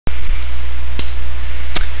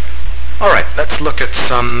Alright, let's look at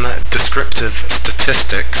some descriptive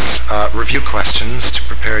statistics review questions to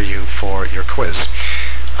prepare you for your quiz.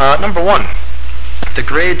 Number 1. The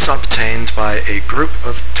grades obtained by a group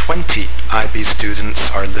of 20 IB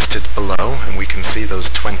students are listed below, and we can see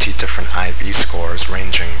those 20 different IB scores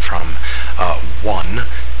ranging from 1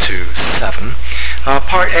 to 7.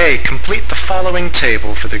 Part A, complete the following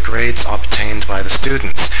table for the grades obtained by the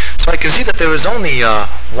students. So I can see that there was only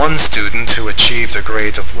one student who achieved a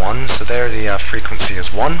grade of 1, so there the frequency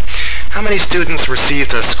is 1. How many students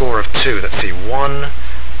received a score of 2? Let's see, 1,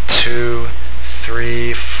 2,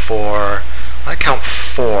 3, 4, I count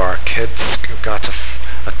 4 kids who got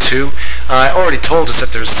a 2. I already told us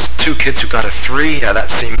that there's 2 kids who got a 3.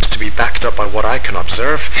 That seems to be backed up by what I can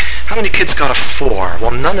observe. How many kids got a 4?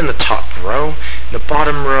 Well, none in the top row. In the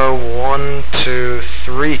bottom row, 1, 2,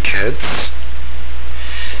 3 kids.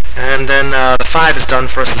 And then the 5 is done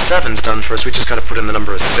for us, the 7 is done for us. We just got to put in the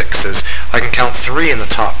number of 6s. I can count 3 in the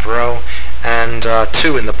top row and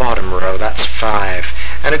 2 in the bottom row. That's 5.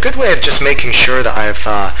 And a good way of just making sure that I've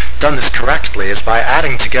done this correctly is by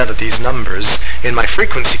adding together these numbers in my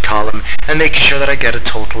frequency column and making sure that I get a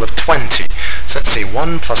total of 20. So let's see,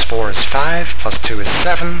 1 plus 4 is 5, plus 2 is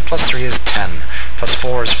 7, plus 3 is 10, plus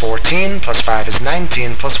 4 is 14, plus 5 is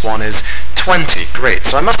 19, plus 1 is 20. Great,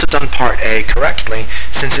 so I must have done part A correctly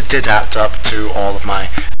since it did add up to all of my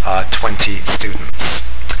 20 students.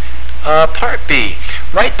 Part B,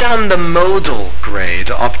 write down the modal grade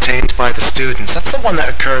obtained by the students. That's the one that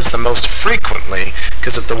occurs the most frequently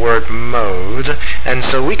because of the word mode, and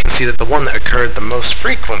so we can see that the one that occurred the most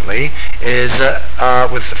frequently is,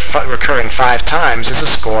 recurring 5 times, is a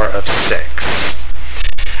score of 6.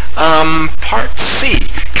 Part C,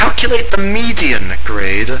 calculate the median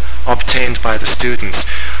grade obtained by the students.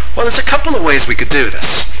 Well, there's a couple of ways we could do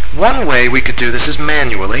this. One way we could do this is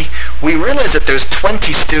manually. We realize that there's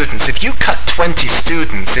 20 students. If you cut 20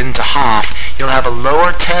 students into half, you'll have a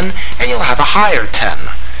lower 10 and you'll have a higher 10.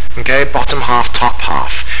 Okay, bottom half, top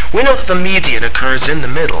half. We know that the median occurs in the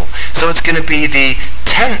middle, so it's going to be the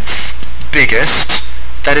 10th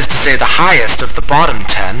biggest, that is to say the highest of the bottom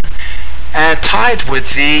 10, tied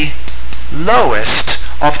with the lowest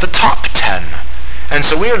of the top 10. And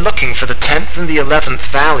so we are looking for the 10th and the 11th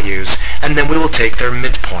values, and then we will take their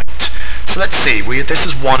midpoint. So let's see, this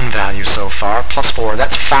is 1 value so far, plus 4,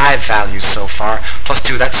 that's 5 values so far, plus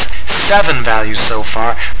 2, that's 7 values so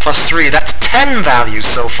far, plus 3, that's 10 values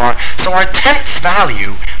so far. So our 10th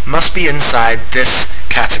value must be inside this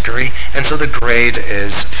category, and so the grade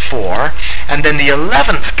is 4. And then the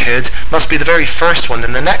 11th kid must be the very first one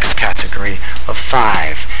in the next category of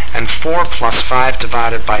 5. And 4 plus 5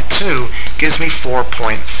 divided by 2 gives me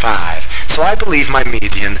 4.5. So I believe my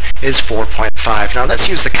median is 4.5. Now let's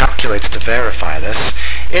use the calculator to verify this.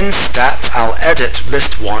 In stat, I'll edit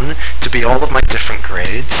list 1 to be all of my different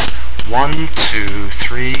grades. 1, 2,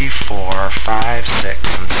 3, 4, 5,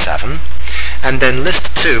 6, and 7. And then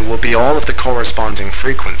list 2 will be all of the corresponding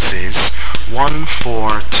frequencies. 1, 4,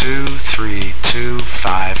 2, 3, 2,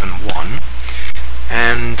 5, and 1.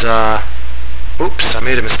 And, oops, I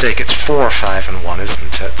made a mistake. It's 4, 5, and 1,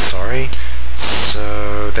 isn't it? Sorry.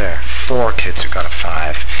 So, there. 4 kids who got a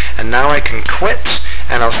 5. And now I can quit,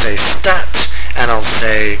 and I'll say stat, and I'll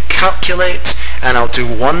say calculate, and I'll do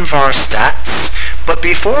 1 var stats. But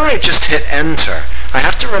before I just hit enter, I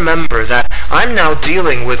have to remember that I'm now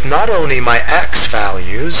dealing with not only my x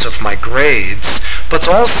values of my grades, but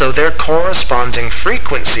also their corresponding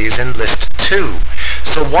frequencies in list 2.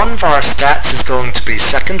 So 1 var stats is going to be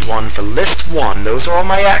second 1 for list 1. Those are all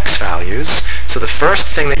my x values. So the first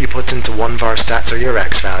thing that you put into 1 var stats are your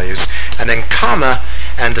x values. And then comma,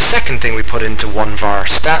 and the second thing we put into 1 var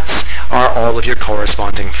stats are all of your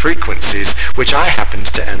corresponding frequencies, which I happened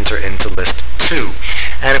to enter into list 2.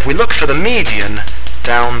 And if we look for the median,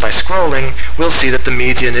 down by scrolling, we'll see that the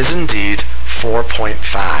median is indeed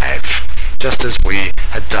 4.5, just as we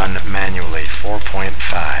had done manually,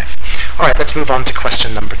 4.5. Alright, let's move on to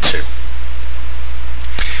question number 2.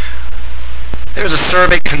 There's a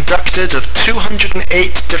survey conducted of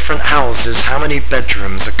 208 different houses. How many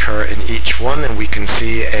bedrooms occur in each one? And we can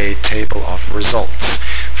see a table of results.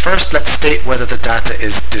 First, let's state whether the data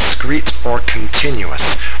is discrete or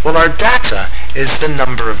continuous. Well, our data is the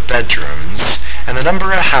number of bedrooms, and the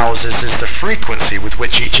number of houses is the frequency with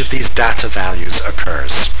which each of these data values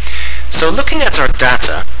occurs. So looking at our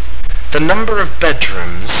data, the number of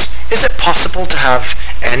bedrooms, is it possible to have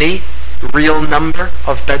any real number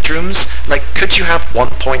of bedrooms? Like, could you have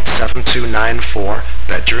 1.7294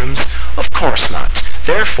 bedrooms? Of course not.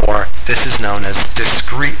 Therefore, this is known as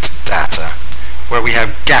discrete data, where we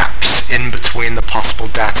have gaps in between the possible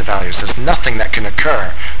data values. There's nothing that can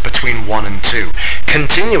occur between 1 and 2.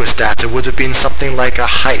 Continuous data would have been something like a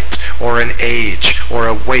height, or an age, or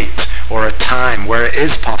a weight, or a time, where it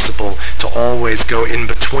is possible to always go in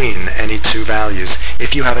between any two values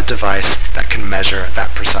if you have a device that can measure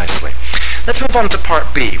that precisely. Let's move on to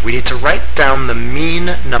part B. We need to write down the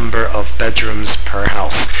mean number of bedrooms per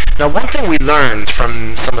house. Now, one thing we learned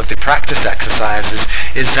from some of the practice exercises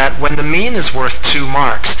is that when the mean is worth 2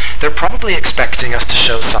 marks, they're probably expecting us to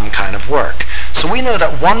show some kind of work. So we know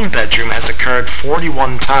that one bedroom has occurred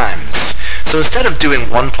 41 times. So instead of doing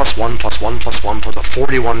 1 plus 1 plus 1 plus 1 plus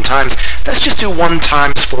 41 times, let's just do 1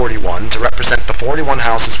 times 41 to represent the 41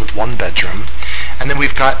 houses with one bedroom. And then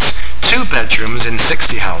we've got 2 bedrooms in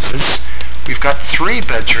 60 houses. We've got 3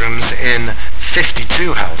 bedrooms in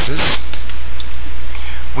 52 houses.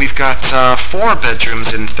 We've got 4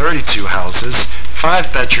 bedrooms in 32 houses,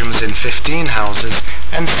 5 bedrooms in 15 houses,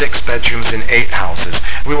 and 6 bedrooms in 8 houses.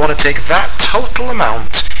 We want to take that total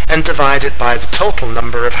amount and divide it by the total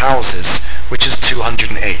number of houses, which is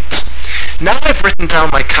 208. Now I've written down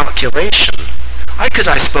my calculation. I could,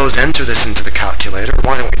 I suppose, enter this into the calculator.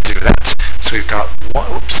 Why don't we do that? So we've got,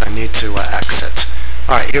 oops, I need to exit.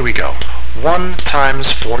 Alright, here we go. 1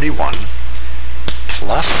 times 41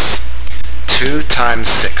 plus 2 times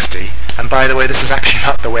 60. And by the way, this is actually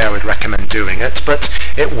not the way I would recommend doing it, but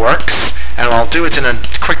it works, and I'll do it in a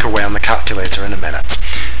quicker way on the calculator in a minute.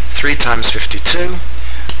 3 times 52,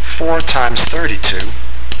 4 times 32,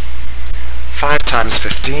 5 times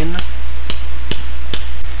 15,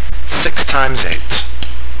 6 times 8.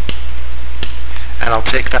 And I'll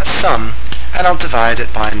take that sum, and I'll divide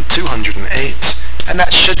it by 208, and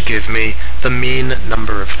that should give me the mean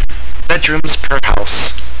number of bedrooms per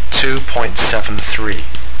house, 2.73.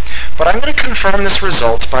 But I'm going to confirm this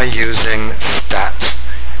result by using stat,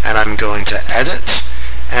 and I'm going to edit,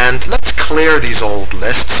 and let's clear these old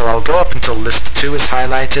lists. So I'll go up until list 2 is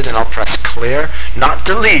highlighted, and I'll press clear, not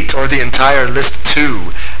delete, or the entire list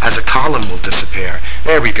 2 as a column will disappear.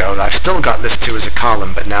 There we go. I've still got list 2 as a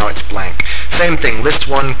column, but now it's blank. Same thing, list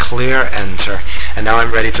 1, clear, enter, and now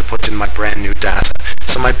I'm ready to put in my brand new data.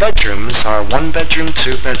 So my bedrooms are 1 bedroom,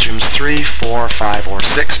 2 bedrooms, 3, 4, 5, or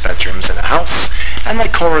 6 bedrooms in a house, and my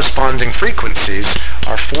corresponding frequencies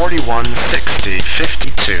are 41, 60,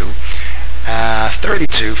 52,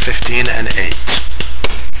 32, 15, and 8.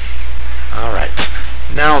 Alright,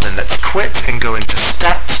 now then, let's quit and go into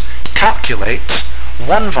stat, calculate,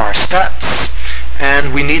 one var stats,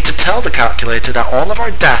 and we need to tell the calculator that all of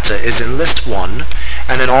our data is in list 1,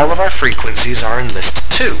 and then all of our frequencies are in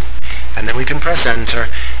list 2. And then we can press enter,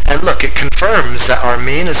 and look, it confirms that our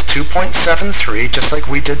mean is 2.73, just like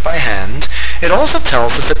we did by hand. It also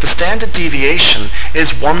tells us that the standard deviation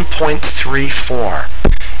is 1.34.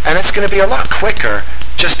 And it's going to be a lot quicker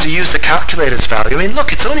just to use the calculator's value. I mean,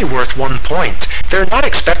 look, it's only worth 1 point. They're not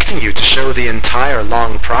expecting you to show the entire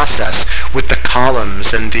long process with the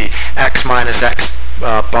columns and the x minus x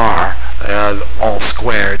bar all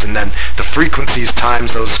squared, and then the frequencies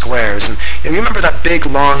times those squares. And you remember that big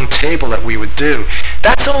long table that we would do?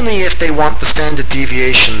 That's only if they want the standard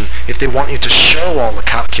deviation, if they want you to show all the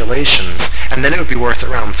calculations, and then it would be worth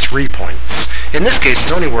around 3 points. In this case,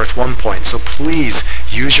 it's only worth 1 point, so please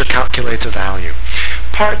use your calculator value.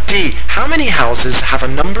 Part D, how many houses have a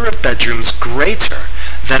number of bedrooms greater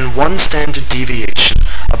than 1 standard deviation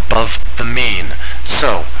above the mean?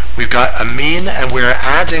 So, we've got a mean, and we're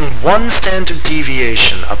adding 1 standard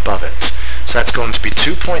deviation above it. So that's going to be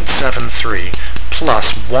 2.73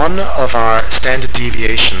 plus 1 of our standard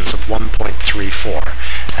deviations of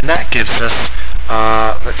 1.34. And that gives us,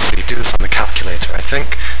 let's see, do this on the calculator, I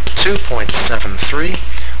think, 2.73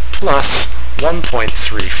 plus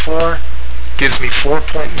 1.34 gives me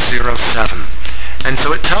 4.07. And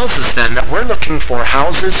so it tells us then that we're looking for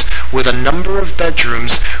houses with a number of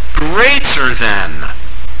bedrooms greater than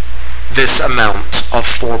this amount of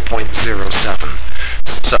 4.07.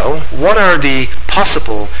 So, what are the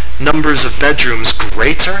possible numbers of bedrooms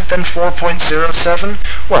greater than 4.07?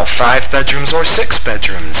 Well, 5 bedrooms or 6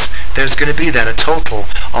 bedrooms. There's going to be then a total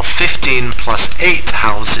of 15 plus 8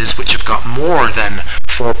 houses which have got more than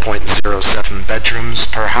 4.07 bedrooms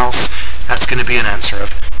per house. That's going to be an answer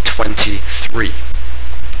of 23.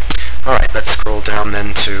 Alright, let's scroll down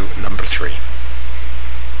then to number 3.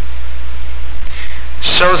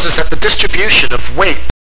 Shows us that the distribution of weight